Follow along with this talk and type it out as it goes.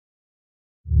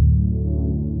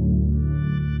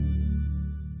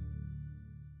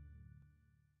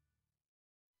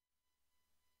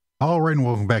All right, and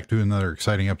welcome back to another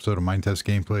exciting episode of Minetest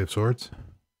gameplay of sorts.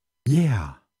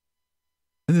 Yeah,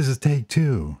 and this is take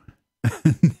 2.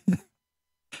 It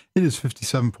is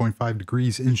 57.5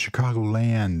 degrees in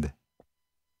Chicagoland.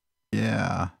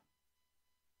 Yeah,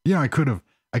 I could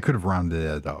have rounded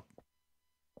it up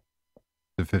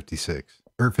to 56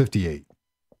 or 58.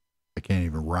 I can't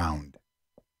even round.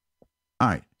 All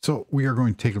right, so we are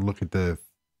going to take a look at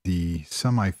the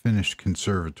semi-finished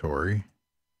conservatory.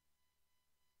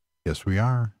 Yes, we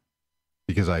are.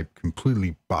 Because I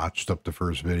completely botched up the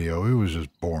first video. It was just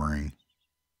boring.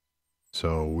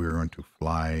 So we're going to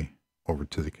fly over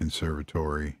to the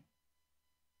conservatory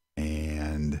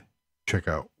and check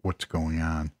out what's going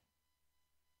on.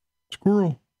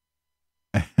 Squirrel.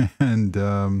 And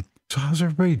so how's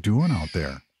everybody doing out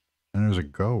there? And there's a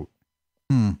goat.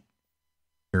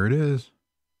 Here it is.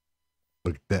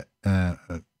 Look at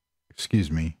that. Excuse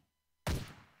me.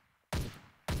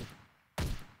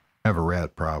 I have a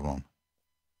rat problem.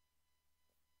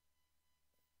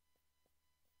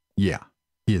 Yeah,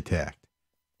 he attacked.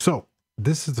 So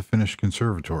this is the finished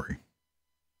conservatory.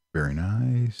 Very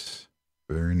nice.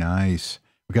 Very nice.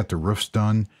 We got the roofs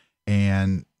done.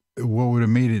 And what would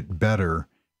have made it better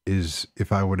is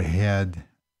if I would have had,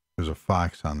 there's a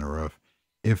fox on the roof.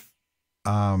 If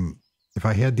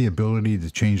I had the ability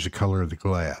to change the color of the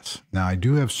glass. Now I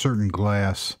do have certain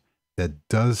glass that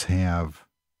does have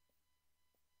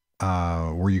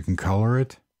where you can color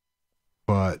it,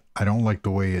 but I don't like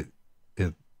the way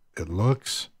it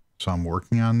looks, so I'm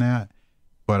working on that.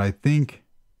 But I think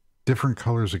different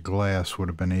colors of glass I would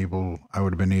have been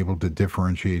able to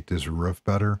differentiate this roof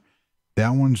better. That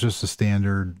one's just a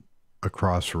standard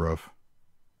across roof,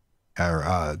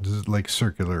 or just like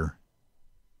circular,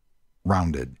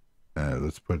 rounded.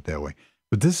 Let's put it that way.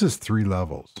 But this is 3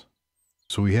 levels.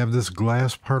 So we have this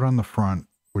glass part on the front,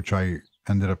 which I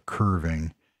ended up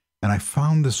curving. And I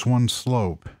found this one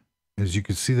slope. As you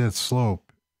can see, that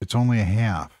slope, it's only a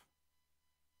half.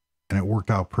 And it worked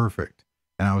out perfect.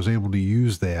 And I was able to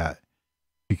use that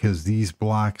because these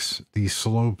blocks, these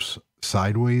slopes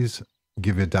sideways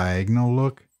give a diagonal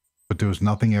look, but there was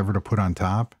nothing ever to put on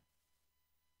top.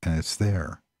 And it's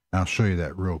there. And I'll show you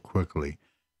that real quickly.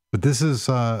 But this is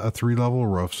a 3-level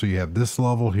roof. So you have this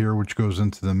level here, which goes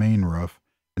into the main roof.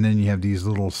 And then you have these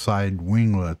little side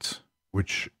winglets,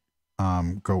 which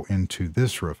go into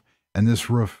this roof. And this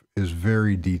roof is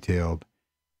very detailed.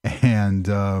 And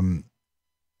it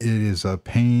is a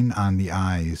pain on the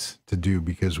eyes to do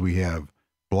because we have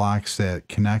blocks that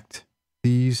connect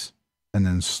these, and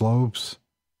then slopes,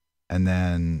 and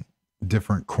then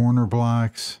different corner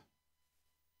blocks,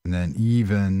 and then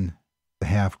even the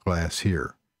half glass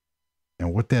here.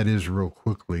 And what that is real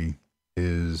quickly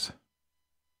is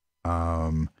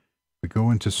we go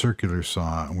into circular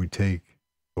saw and we take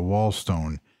the wall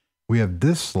stone. We have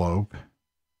this slope,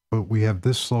 but we have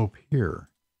this slope here.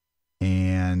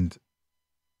 And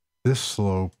this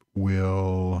slope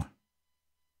will,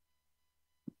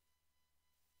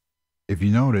 if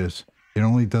you notice, it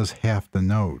only does half the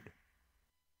node.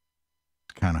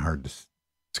 It's kind of hard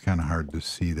to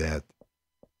see that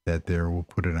there. We'll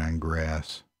put it on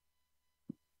grass.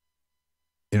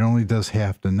 It only does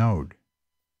half the node,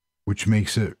 which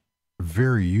makes it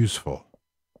very useful.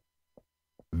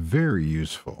 Very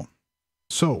useful.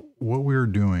 So what we're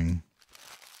doing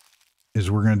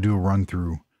is we're going to do a run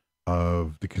through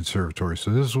of the conservatory.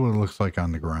 So this is what it looks like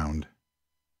on the ground.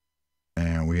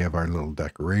 And we have our little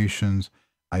decorations.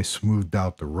 I smoothed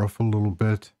out the roof a little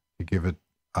bit to give it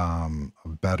a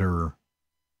better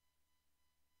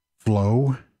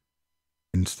flow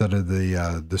instead of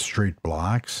the straight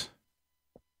blocks.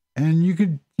 And you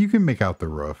can make out the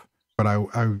roof, but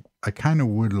I kind of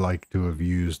would like to have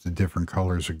used the different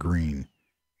colors of green.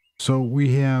 So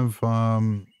we have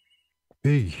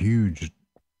big huge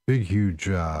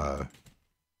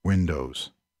windows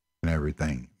and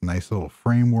everything. Nice little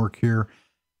framework here.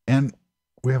 And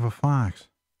we have a fox.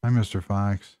 Hi, Mr.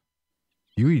 Fox.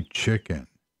 You eat chicken.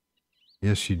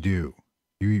 Yes, you do.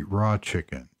 You eat raw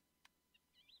chicken.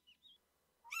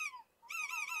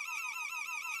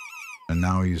 And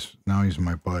now he's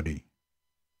my buddy.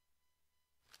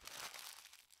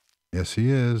 Yes,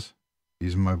 he is.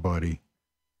 He's my buddy.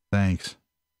 Thanks.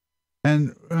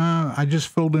 And I just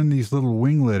filled in these little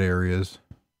winglet areas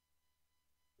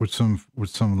with some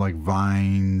like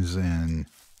vines, and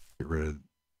get rid of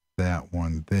that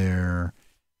one there.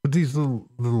 With these little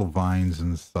vines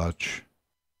and such.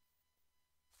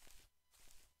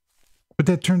 But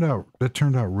that turned out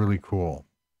really cool.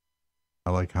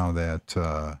 I like how that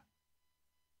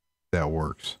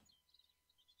works.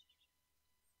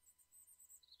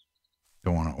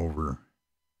 Don't want to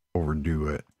overdo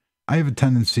it. I have a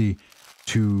tendency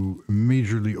to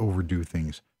majorly overdo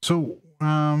things. So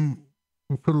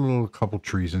we'll put a couple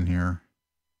trees in here.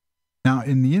 Now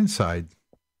in the inside,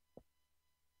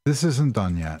 this isn't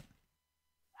done yet,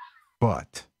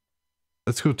 but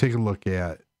let's go take a look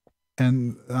at.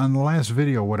 And on the last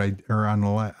video,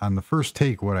 on the first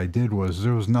take, what I did was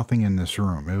there was nothing in this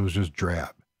room. It was just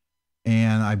drab.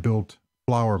 And I built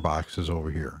flower boxes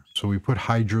over here. So we put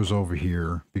hydras over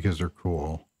here because they're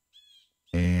cool.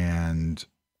 And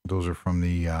those are from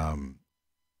the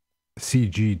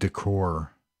CG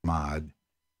Decor mod.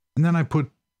 And then I put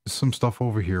some stuff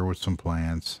over here with some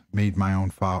plants, made my own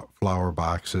flower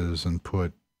boxes, and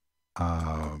put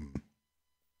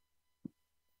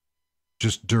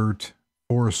just dirt,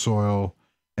 forest soil,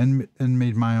 and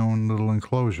made my own little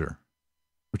enclosure,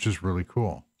 which is really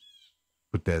cool.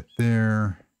 Put that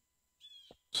there,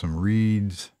 some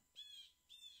reeds,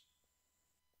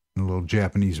 and a little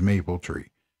Japanese maple tree.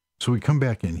 So we come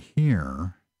back in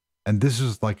here, and this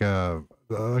is like a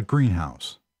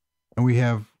greenhouse, and we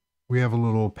have a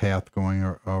little path going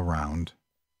around.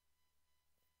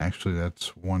 Actually,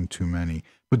 that's one too many,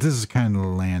 but this is kind of the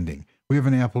landing. We have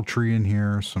an apple tree in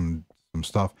here, some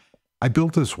stuff. I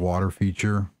built this water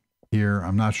feature here.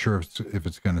 I'm not sure if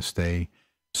it's going to stay.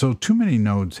 So too many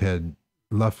nodes had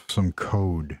left some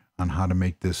code on how to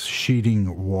make this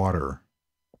sheeting water.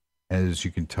 As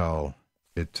you can tell,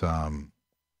 it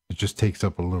just takes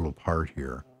up a little part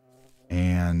here.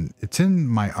 And it's in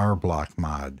my RBlock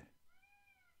mod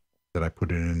that I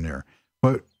put it in there.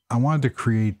 But I wanted to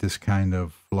create this kind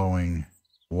of flowing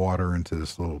water into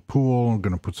this little pool. I'm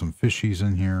going to put some fishies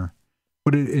in here.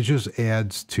 But it just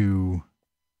adds to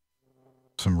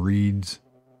some reeds.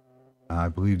 I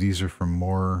believe these are from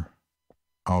more,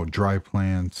 dry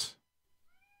plants.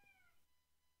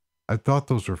 I thought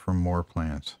those were from more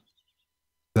plants.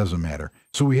 Doesn't matter.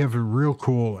 So we have a real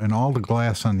cool, and all the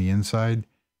glass on the inside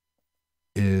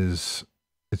it's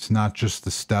not just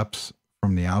the steps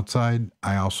from the outside.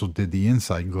 I also did the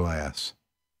inside glass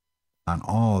on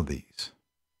all of these.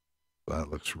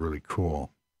 That looks really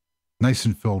cool. Nice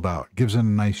and filled out. Gives it a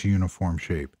nice uniform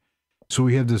shape. So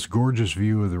we have this gorgeous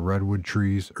view of the redwood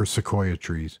trees, or sequoia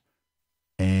trees.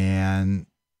 And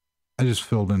I just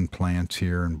filled in plants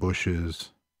here and bushes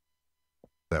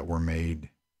that were made.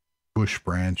 Bush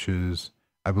branches.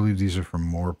 I believe these are from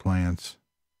more plants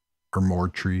or more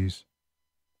trees.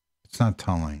 It's not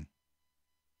telling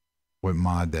what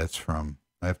mod that's from.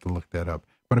 I have to look that up.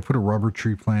 But I put a rubber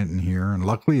tree plant in here, and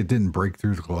luckily it didn't break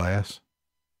through the glass,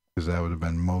 because that would have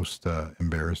been most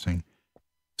embarrassing.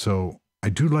 So I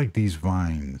do like these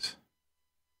vines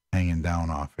hanging down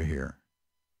off of here.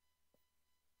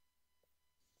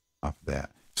 Off of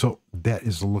that. So that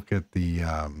is a look at the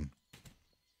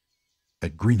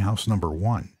at greenhouse number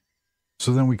 1.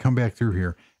 So then we come back through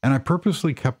here, and I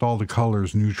purposely kept all the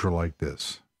colors neutral like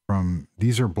this.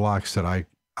 These are blocks that I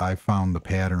found the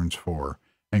patterns for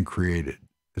and created.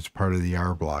 It's part of the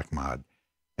RBlock mod.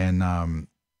 And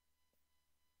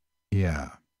yeah,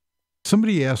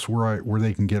 somebody asked where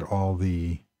they can get all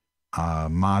the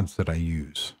mods that I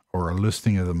use, or a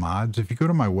listing of the mods. If you go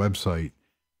to my website,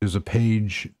 there's a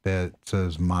page that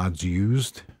says mods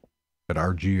used at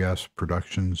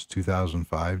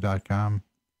rgsproductions2005.com,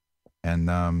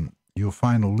 and you'll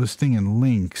find a listing and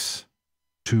links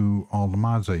to all the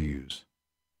mods I use.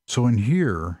 So in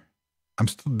here,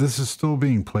 this is still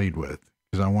being played with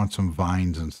because I want some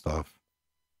vines and stuff,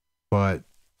 but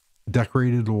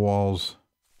decorated the walls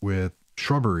with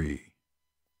shrubbery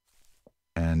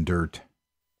and dirt.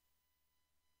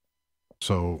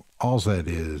 So all that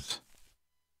is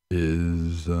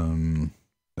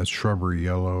that's shrubbery,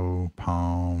 yellow,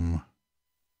 palm.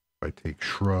 If I take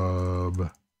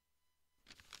shrub,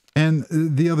 and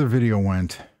the other video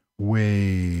went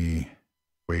way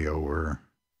over.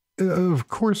 Of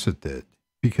course it did,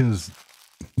 because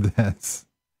that's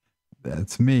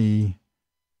me.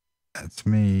 That's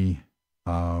me.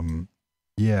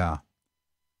 Yeah.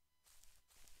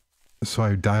 So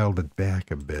I dialed it back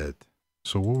a bit.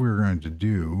 So what we're going to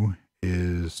do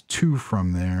is 2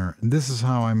 from there. And this is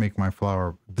how I make my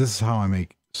flower. This is how I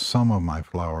make some of my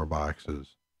flower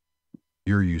boxes.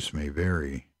 Your use may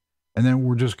vary. And then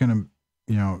we're just going to,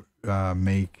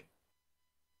 make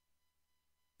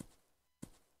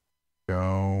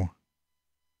go.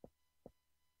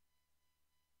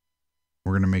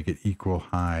 We're going to make it equal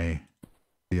high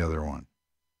the other one.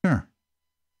 Sure.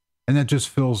 And that just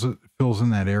fills in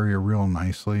that area real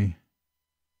nicely.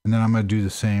 And then I'm going to do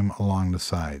the same along the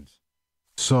sides.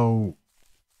 So,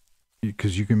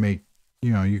 because you can make,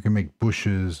 you can make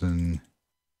bushes and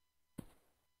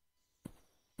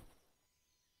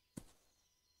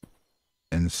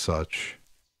and such.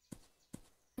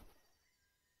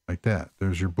 Like that.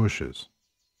 There's your bushes.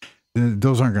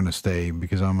 Those aren't going to stay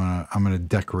because I'm gonna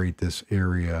decorate this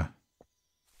area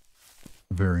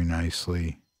very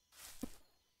nicely.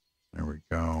 There we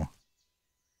go.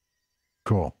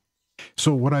 Cool.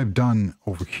 So what I've done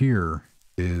over here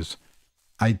is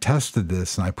I tested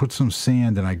this and I put some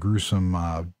sand and I grew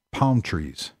some palm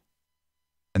trees,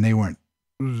 and they went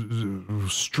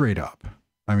straight up.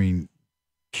 I mean,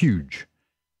 huge.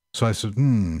 So I said,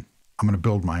 I'm going to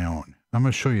build my own. I'm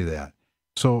going to show you that.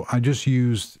 So I just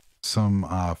used some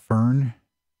fern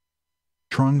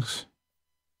trunks.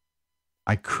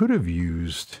 I could have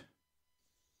used,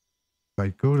 if I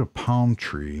go to palm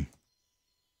tree,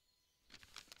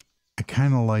 I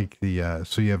kind of like the,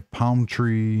 so you have palm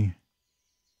tree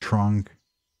trunk,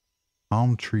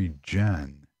 palm tree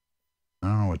gen. I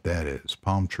don't know what that is.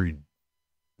 Palm tree,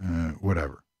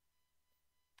 whatever.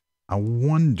 I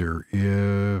wonder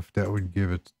if that would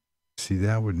give it, see,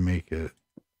 that would make it,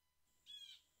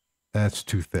 that's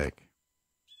too thick.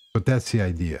 But that's the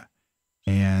idea.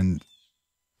 And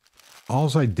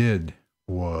all I did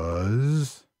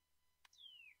was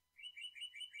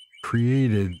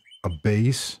created a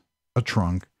base, a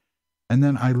trunk, and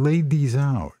then I laid these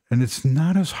out. And it's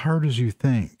not as hard as you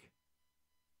think.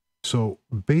 So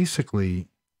basically,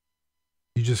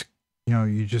 you just,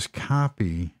 you just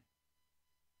copy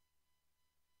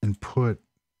and put,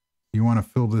 you want to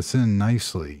fill this in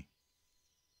nicely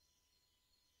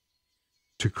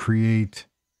to create,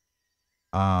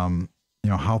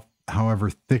 however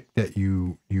thick that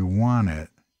you want it.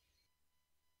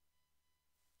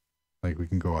 Like we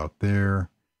can go out there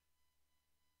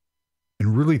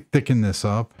and really thicken this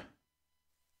up.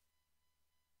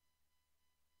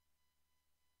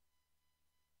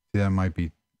 See, that might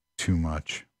be too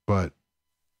much, but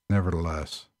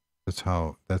nevertheless, that's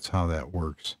how that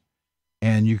works.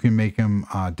 And you can make them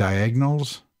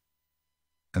diagonals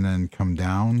and then come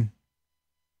down.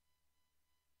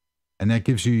 And that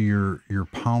gives you your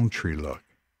palm tree look.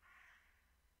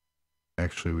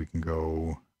 Actually, we can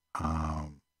go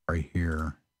right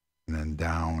here and then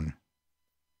down.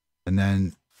 And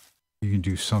then you can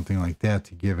do something like that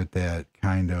to give it that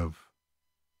kind of,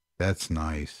 that's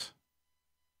nice.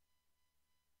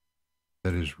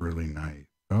 That is really nice.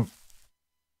 Oh,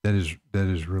 that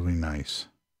is really nice.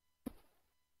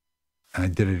 And I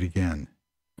did it again.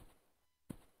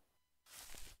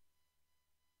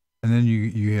 And then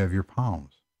you have your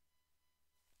palms.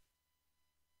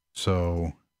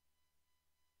 So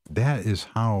that is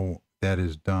how that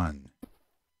is done.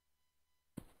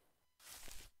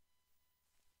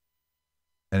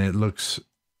 And it looks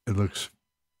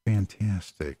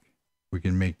fantastic. We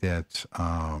can make that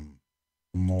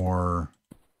more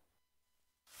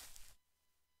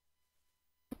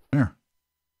there.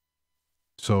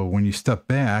 So when you step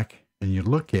back and you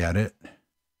look at it,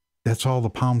 that's all the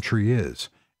palm tree is.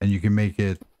 And you can make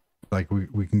it like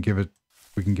we can give it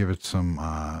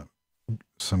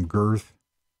some girth,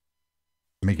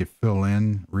 make it fill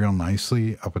in real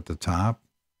nicely up at the top.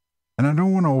 And I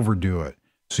don't want to overdo it.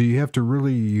 So you have to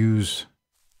really use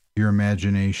your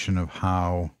imagination of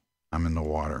how, I'm in the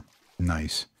water.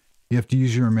 Nice. You have to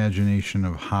use your imagination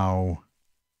of how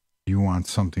you want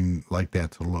something like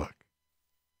that to look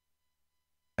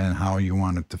and how you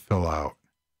want it to fill out.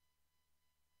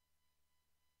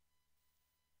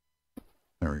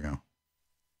 There we go.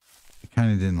 I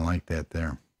kind of didn't like that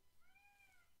there.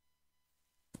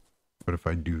 But if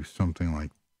I do something like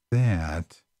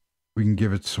that, we can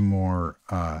give it some more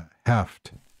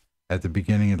heft at the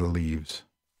beginning of the leaves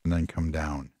and then come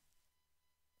down.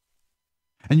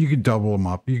 And you can double them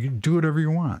up. You can do whatever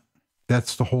you want.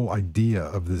 That's the whole idea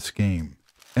of this game.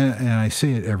 And I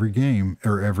say it every game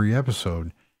or every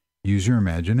episode, use your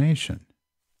imagination.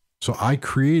 So I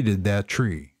created that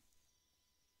tree.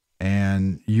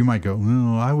 And you might go,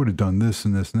 no, I would have done this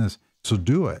and this and this. So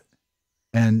do it.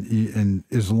 And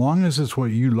as long as it's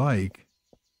what you like,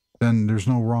 then there's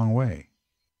no wrong way.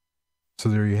 So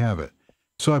there you have it.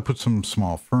 So I put some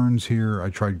small ferns here.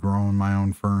 I tried growing my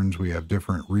own ferns. We have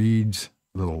different reeds,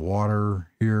 little water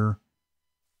here.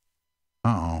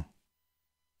 Uh-oh.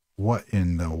 What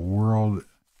in the world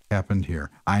happened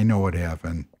here? I know what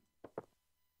happened.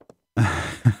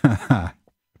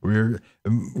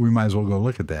 We might as well go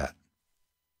look at that.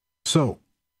 So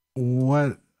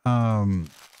what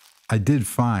I did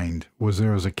find was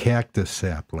there was a cactus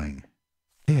sapling.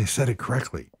 Hey, I said it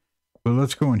correctly. But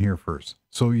let's go in here first.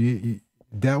 So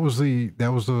that was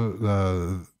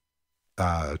the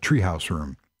treehouse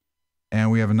room,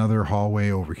 and we have another hallway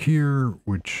over here,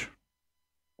 which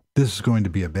this is going to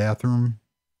be a bathroom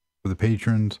for the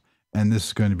patrons, And this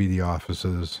is going to be the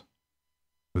offices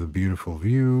with a beautiful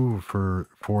view for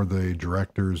the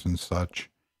directors and such.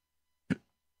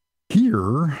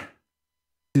 Here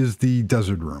is the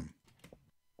desert room.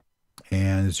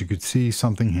 And as you could see,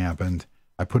 something happened.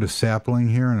 I put a sapling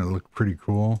here and it looked pretty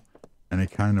cool. And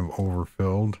it kind of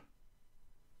overfilled.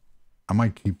 I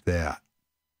might keep that.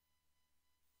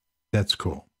 That's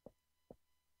cool.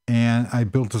 And I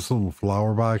built this little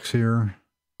flower box here,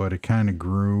 but it kind of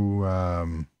grew.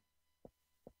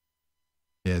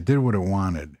 Yeah, it did what it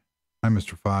wanted. Hi,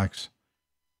 Mr. Fox.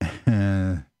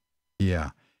 Yeah.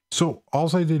 So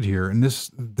all I did here, and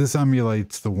this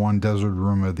emulates the one desert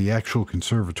room of the actual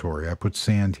conservatory. I put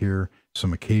sand here,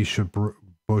 some acacia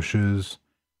bushes,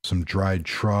 some dried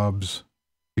shrubs,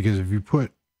 because if you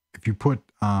put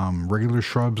regular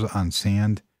shrubs on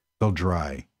sand, they'll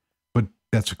dry. But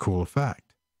that's a cool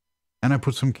effect. And I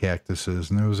put some cactuses,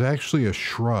 and there was actually a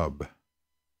shrub.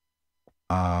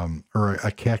 Or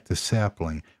a cactus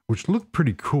sapling, which looked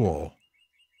pretty cool,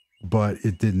 but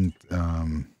it didn't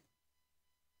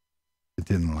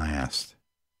last.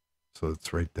 So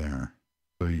it's right there.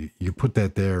 So you put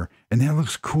that there, and that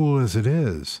looks cool as it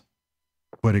is,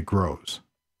 but it grows.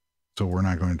 So we're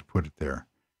not going to put it there.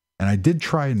 And I did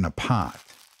try it in a pot.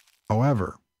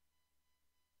 However,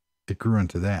 it grew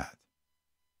into that.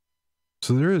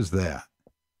 So there is that.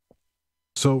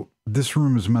 So this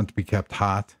room is meant to be kept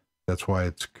hot. That's why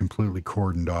it's completely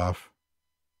cordoned off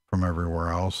from everywhere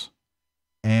else.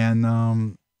 And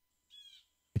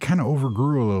it kind of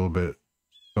overgrew a little bit,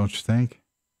 don't you think?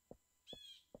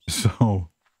 So,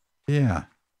 yeah.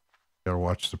 Gotta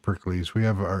watch the pricklies. We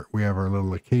have our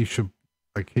little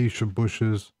acacia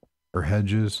bushes or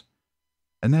hedges.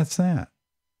 And that's that.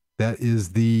 That is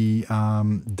the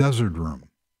desert room.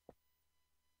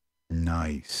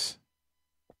 Nice.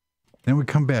 Then we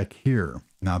come back here.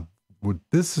 Now, what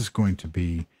this is going to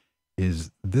be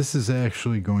is this is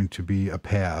actually going to be a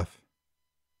path.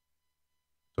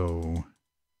 So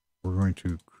we're going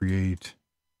to create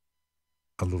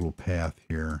a little path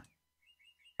here.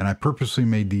 And I purposely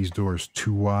made these doors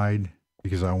too wide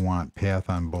because I want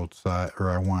path on both sides, or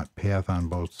I want path on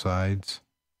both sides.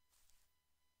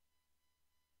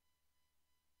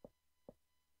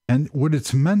 And what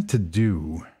it's meant to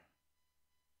do,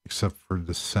 except for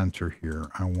the center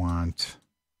here, I want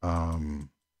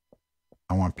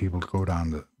people to go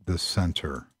down the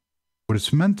center. What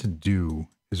it's meant to do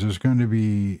is there's going to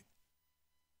be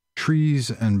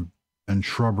trees and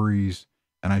shrubberies,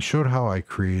 and I showed how I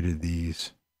created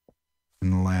these in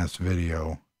the last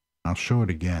video. I'll show it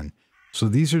again. So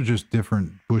these are just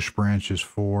different bush branches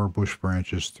 4, bush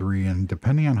branches 3, and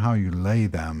depending on how you lay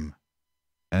them,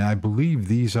 and I believe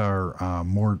these are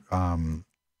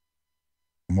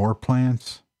more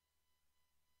plants.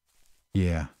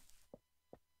 Yeah.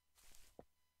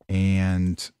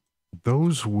 And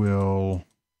those will,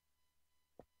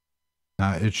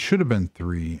 it should have been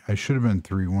 3. I should have been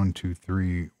 3, 1, 2,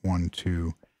 3, 1,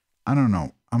 2. I don't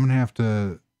know. I'm going to have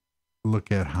to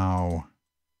look at how,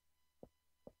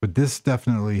 but this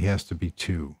definitely has to be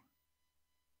 2.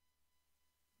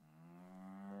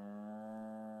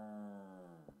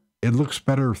 It looks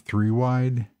better 3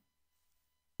 wide,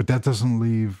 but that doesn't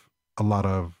leave a lot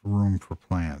of room for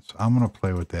plants. I'm going to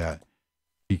play with that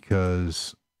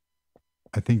because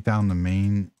I think down the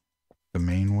main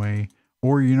way,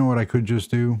 or you know what I could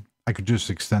just do? I could just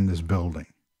extend this building.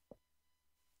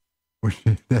 Which,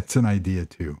 that's an idea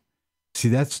too. See,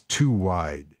 that's too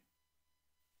wide.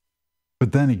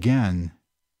 But then again,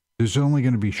 there's only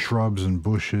going to be shrubs and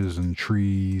bushes and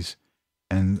trees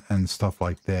and stuff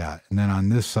like that. And then on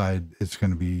this side, it's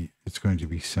going to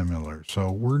be similar. So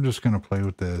we're just going to play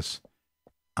with this.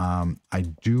 I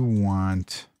do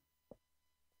want,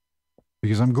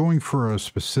 because I'm going for a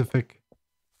specific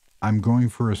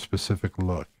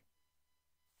look.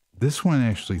 This one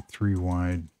actually 3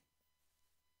 wide.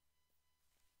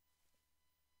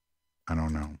 I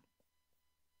don't know.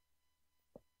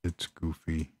 It's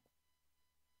goofy.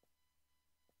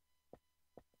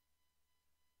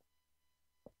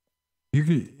 You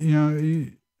could,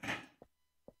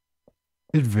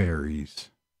 it varies.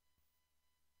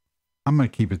 I'm going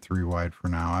to keep it 3 wide for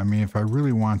now. I mean, if I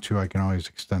really want to, I can always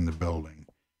extend the building.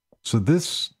 So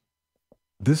this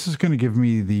is going to give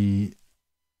me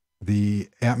the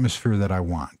atmosphere that I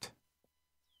want.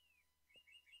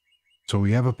 So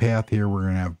we have a path here. We're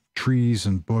going to have trees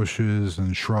and bushes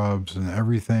and shrubs and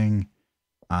everything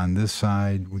on this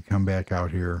side. We come back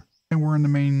out here and we're in the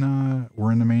main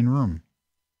room.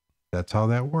 That's how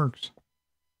that works.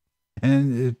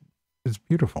 And it's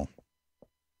beautiful.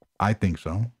 I think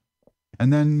so.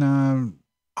 And then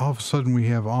all of a sudden we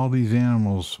have all these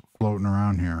animals floating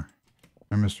around here.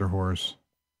 Hi, Mr. Horse.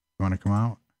 You want to come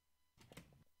out?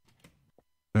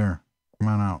 There. Come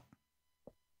on out.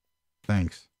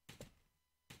 Thanks.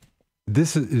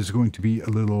 This is going to be a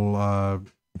little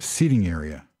seating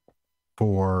area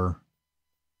for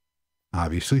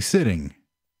obviously sitting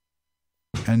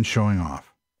and showing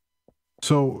off.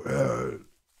 So,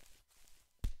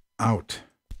 out.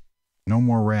 No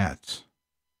more rats.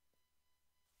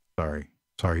 Sorry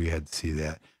you had to see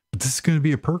that. But this is going to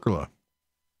be a pergola.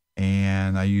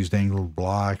 And I used angled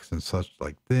blocks and such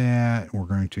like that. We're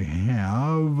going to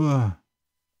have...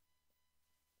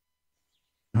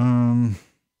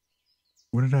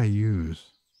 what did I use?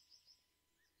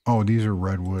 Oh, these are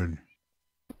redwood.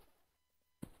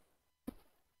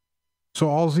 So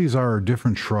all these are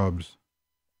different shrubs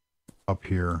up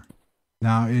here.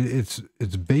 Now it's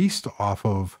based off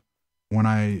of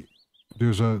when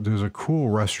there's a cool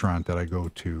restaurant that I go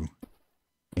to,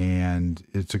 and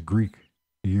it's a Greek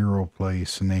Euro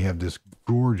place, and they have this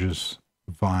gorgeous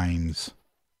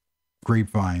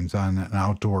grapevines on an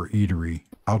outdoor eatery,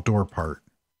 outdoor part,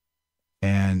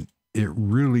 and it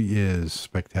really is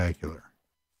spectacular.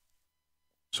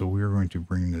 So we're going to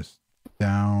bring this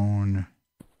down.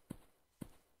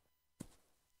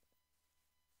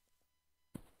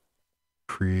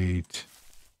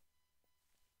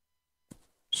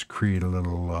 Just create a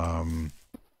little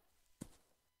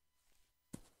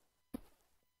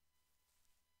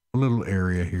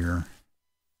area here,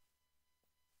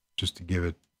 just to give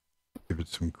it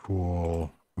some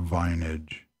cool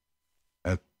vinage.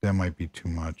 That might be too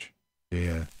much.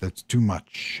 Yeah, that's too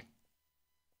much.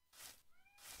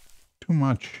 Too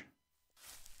much.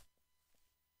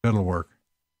 That'll work.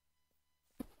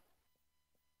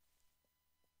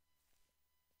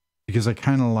 Because I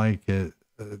kind of like it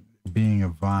being a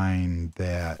vine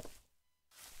that...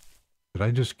 Did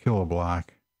I just kill a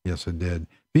block? Yes, I did.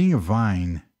 Being a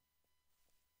vine...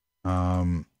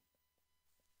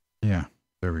 yeah,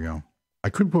 there we go.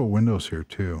 I could put windows here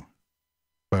too,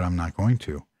 but I'm not going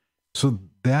to. So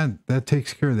that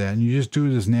takes care of that, and you just do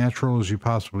it as natural as you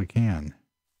possibly can,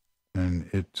 and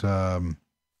it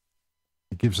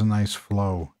gives a nice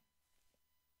flow.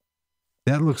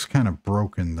 That looks kind of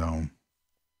broken though,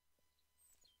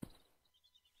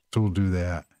 so we'll do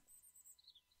that.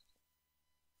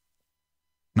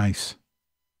 Nice.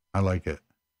 I like it.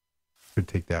 Could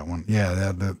take that one. Yeah,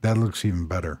 that looks even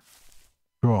better.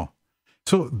 Cool.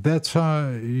 So that's how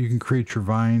you can create your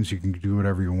vines. You can do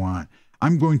whatever you want.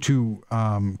 I'm going to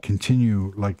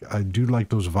continue. Like, I do like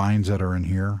those vines that are in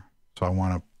here, so I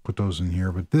want to put those in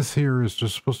here. But this here is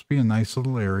just supposed to be a nice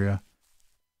little area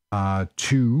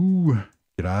to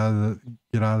get out of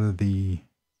the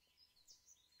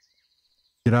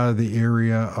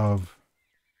area of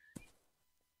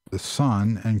the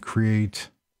sun and create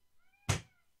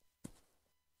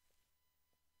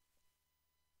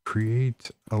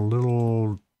a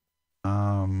little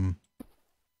vine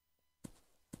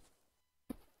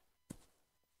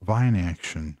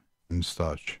action and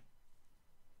such.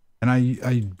 And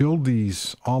I build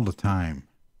these all the time.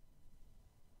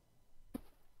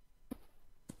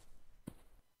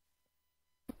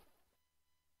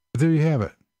 But there you have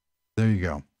it. There you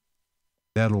go.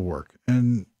 That'll work.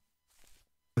 And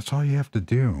that's all you have to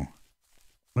do.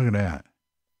 Look at that.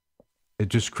 It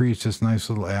just creates this nice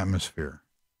little atmosphere.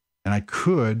 And I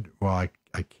could, well, I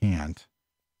can't,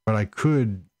 but I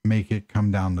could make it come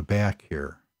down the back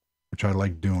here, which I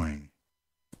like doing.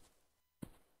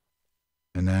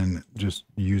 And then just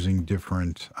using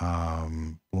different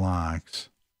blocks.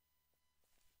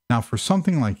 Now for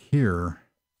something like here,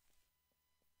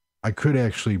 I could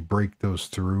actually break those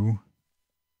through,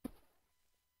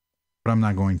 but I'm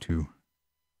not going to.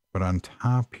 But on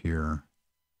top here,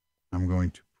 I'm going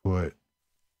to put,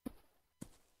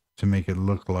 to make it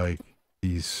look like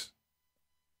it's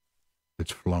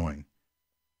flowing.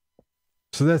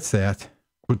 So that's that.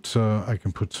 I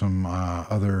can put some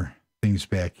other things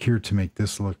back here to make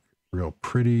this look real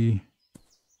pretty,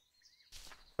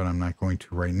 but I'm not going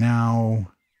to right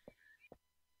now.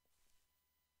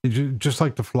 Just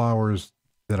like the flowers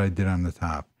that I did on the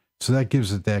top. So that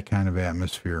gives it that kind of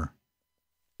atmosphere,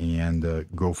 and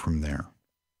go from there.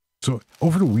 So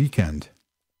over the weekend,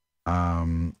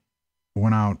 went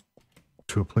out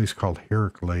to a place called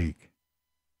Herrick Lake,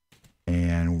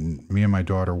 and me and my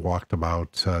daughter walked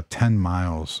about 10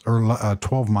 miles or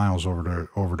 12 miles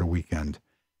over the weekend,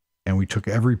 and we took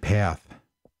every path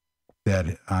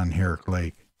that on Herrick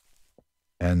Lake,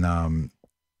 and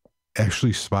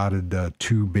actually spotted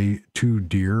two baby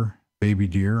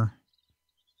deer,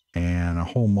 and a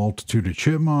whole multitude of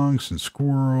chipmunks and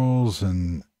squirrels,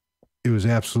 and it was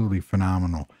absolutely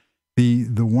phenomenal.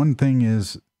 The one thing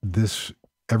is, this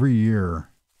every year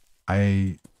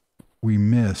we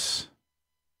miss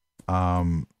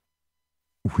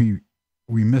we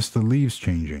miss the leaves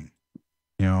changing,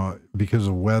 you know, because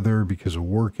of weather, because of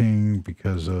working,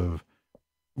 because of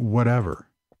whatever.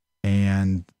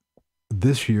 And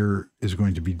this year is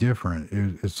going to be different.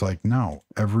 It's like, no,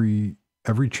 every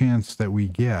chance that we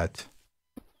get,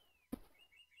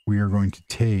 we are going to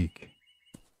take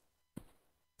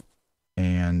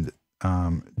and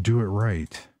do it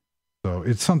right. So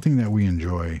it's something that we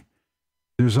enjoy.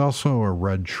 There's also a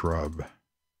red shrub,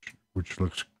 which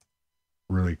looks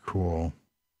really cool.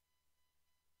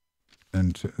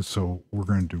 And so we're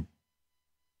going to do,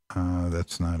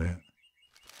 that's not it.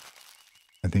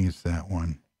 I think it's that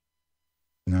one.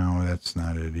 No, that's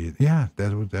not it either. Yeah,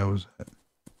 that was it.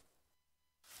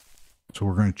 So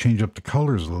we're going to change up the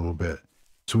colors a little bit.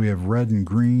 So we have red and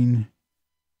green,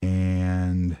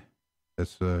 and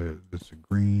that's a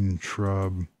green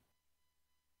shrub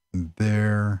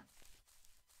there.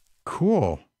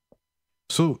 Cool.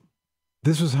 So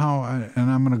this is how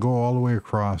and I'm going to go all the way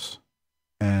across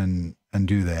and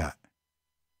do that.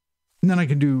 And then I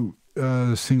can do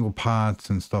single pots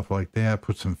and stuff like that.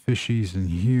 Put some fishies in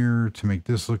here to make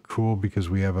this look cool, because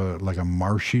we have like a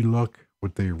marshy look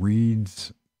with the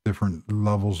reeds, different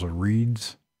levels of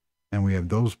reeds, and we have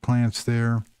those plants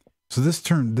there. So this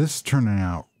is turning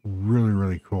out really,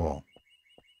 really cool.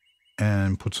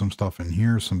 And put some stuff in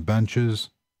here, some benches.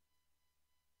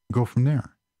 Go from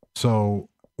there. So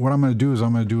what I'm going to do is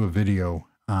I'm going to do a video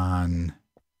on,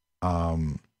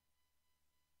 and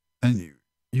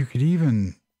you could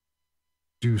even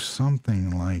do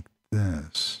something like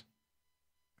this.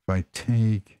 If I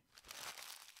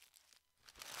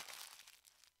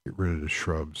get rid of the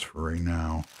shrubs for right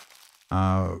now.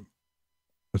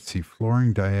 Let's see,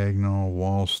 flooring diagonal,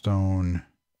 wall stone.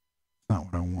 Not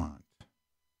what I want.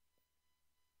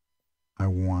 I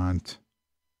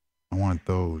want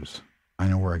those. I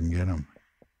know where I can get them.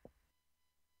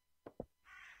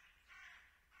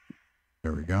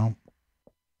 There we go.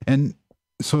 And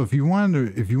so if you want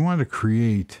to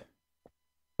create,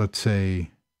 let's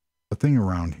say, a thing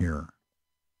around here,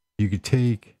 you could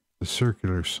take the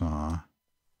circular saw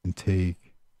and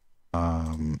take,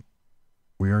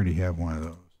 we already have one of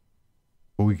those,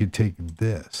 but we could take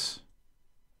this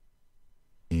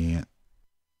and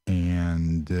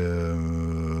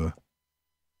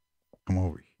come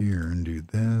over here and do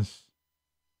this.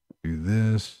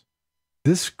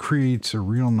 This creates a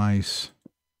real nice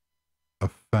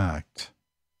effect.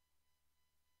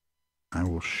 I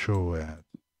will show it.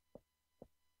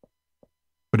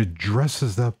 But it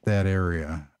dresses up that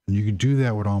area. And you can do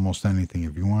that with almost anything.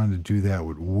 If you wanted to do that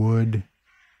with wood,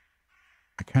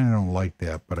 I kind of don't like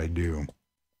that, but I do.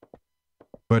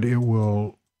 But it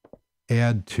will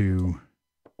add to,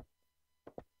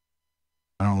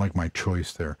 I don't like my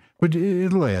choice there, but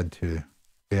it'll add to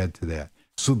that.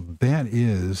 So that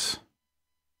is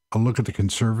a look at the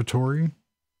conservatory.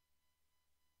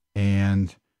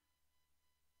 And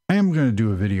I am going to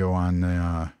do a video on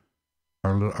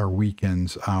our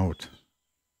weekends out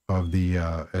of the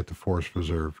at the forest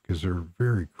preserve, because they're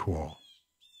very cool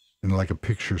and like a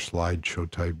picture slideshow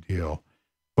type deal.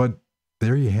 But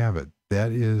there you have it.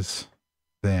 That is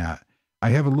that. I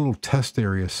have a little test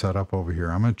area set up over here.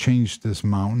 I'm going to change this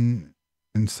mountain.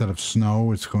 Instead of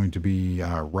snow, it's going to be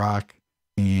rock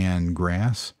and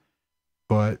grass.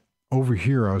 But over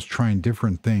here, I was trying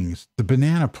different things. The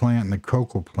banana plant and the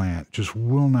cocoa plant just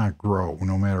will not grow,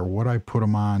 no matter what I put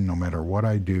them on, no matter what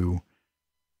I do.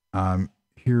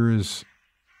 Here is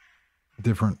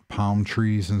different palm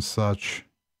trees and such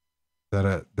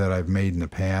that I've made in the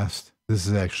past. This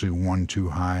is actually one too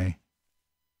high.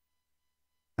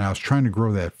 And I was trying to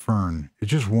grow that fern. It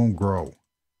just won't grow.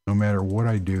 No matter what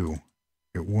I do,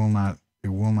 it will not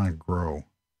grow.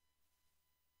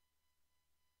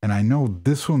 And I know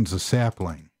this one's a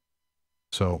sapling.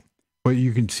 So, but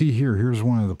you can see here's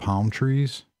one of the palm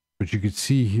trees, but you can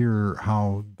see here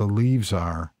how the leaves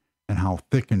are and how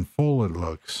thick and full it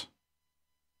looks.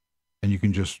 And you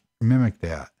can just mimic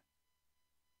that.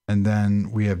 And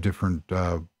then we have different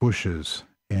bushes.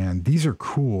 And these are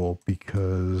cool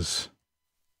because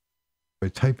if I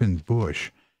type in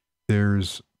bush,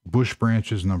 there's bush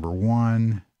branches number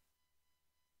 1,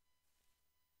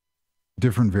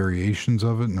 different variations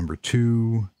of it, number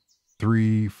 2,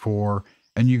 3, 4,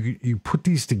 and you put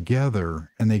these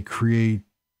together and they create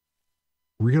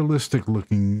realistic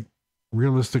looking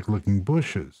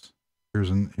bushes. Here's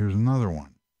another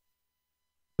one.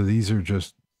 So these are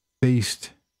just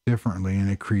spaced differently, and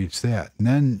it creates that. And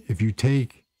then if you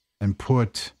take and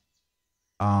put,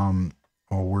 oh,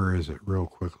 where is it real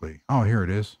quickly? Oh, here it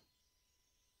is.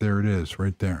 There it is,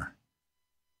 right there.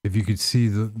 If you could see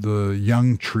the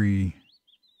young tree,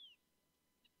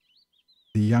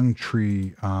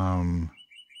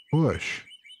 bush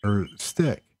or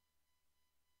stick,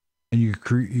 and you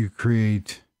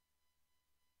create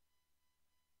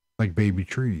like baby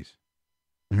trees.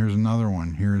 And here's another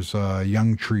one. Here's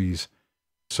young trees.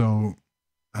 So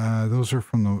those are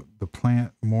from the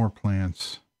plant more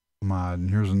plants mod. And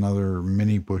here's another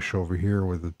mini bush over here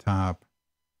with the top.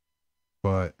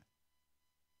 But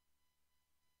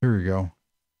here we go.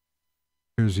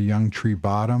 Here's a young tree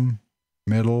bottom,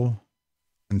 middle,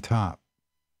 and top.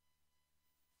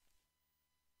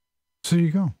 So there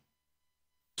you go.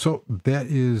 So that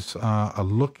is a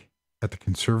look at the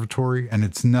conservatory, and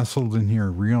it's nestled in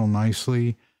here real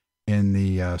nicely in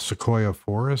the sequoia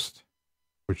forest,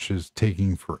 which is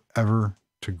taking forever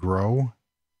to grow.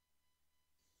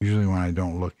 Usually when I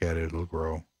don't look at it, it'll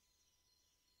grow.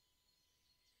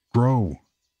 Grow.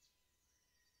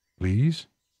 Please?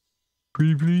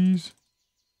 Pretty please?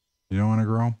 You don't want to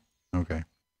grow? Okay.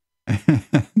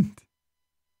 And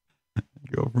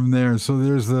go from there. So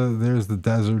there's the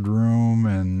desert room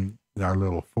and our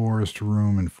little forest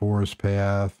room and forest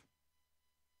path,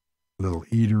 little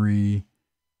eatery,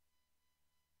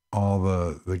 all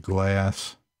the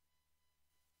glass.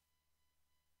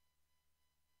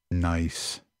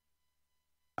 Nice.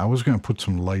 I was going to put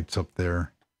some lights up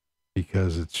there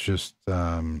because it's just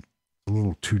a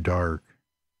little too dark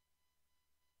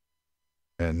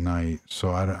at night. So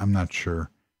I'm not sure.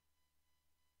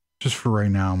 Just for right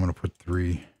now, I'm going to put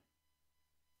 3.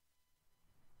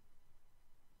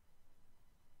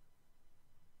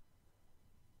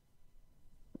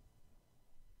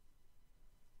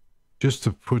 Just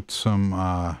to put some,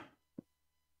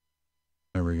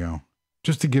 there we go.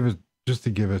 Just to give it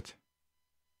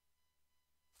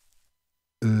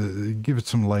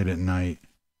some light at night.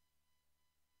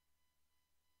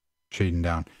 Shading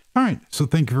down. All right. So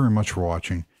thank you very much for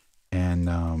watching.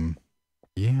 And,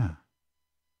 yeah.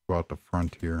 Go out the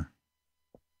front here.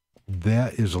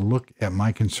 That is a look at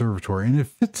my conservatory, and it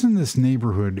fits in this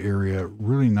neighborhood area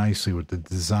really nicely with the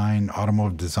design,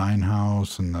 automotive design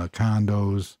house and the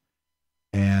condos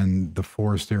and the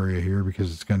forest area here,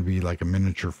 because it's going to be like a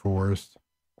miniature forest.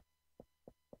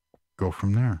 Go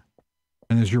from there.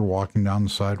 And as you're walking down the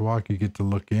sidewalk, you get to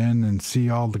look in and see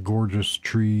all the gorgeous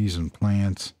trees and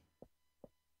plants.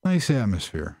 Nice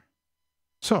atmosphere.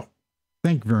 So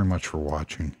thank you very much for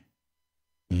watching.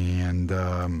 And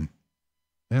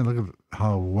yeah, look at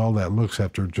how well that looks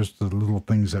after just the little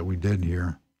things that we did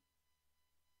here.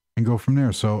 And go from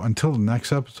there. So until the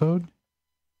next episode,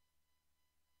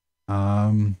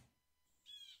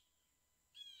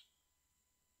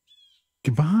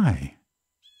 goodbye.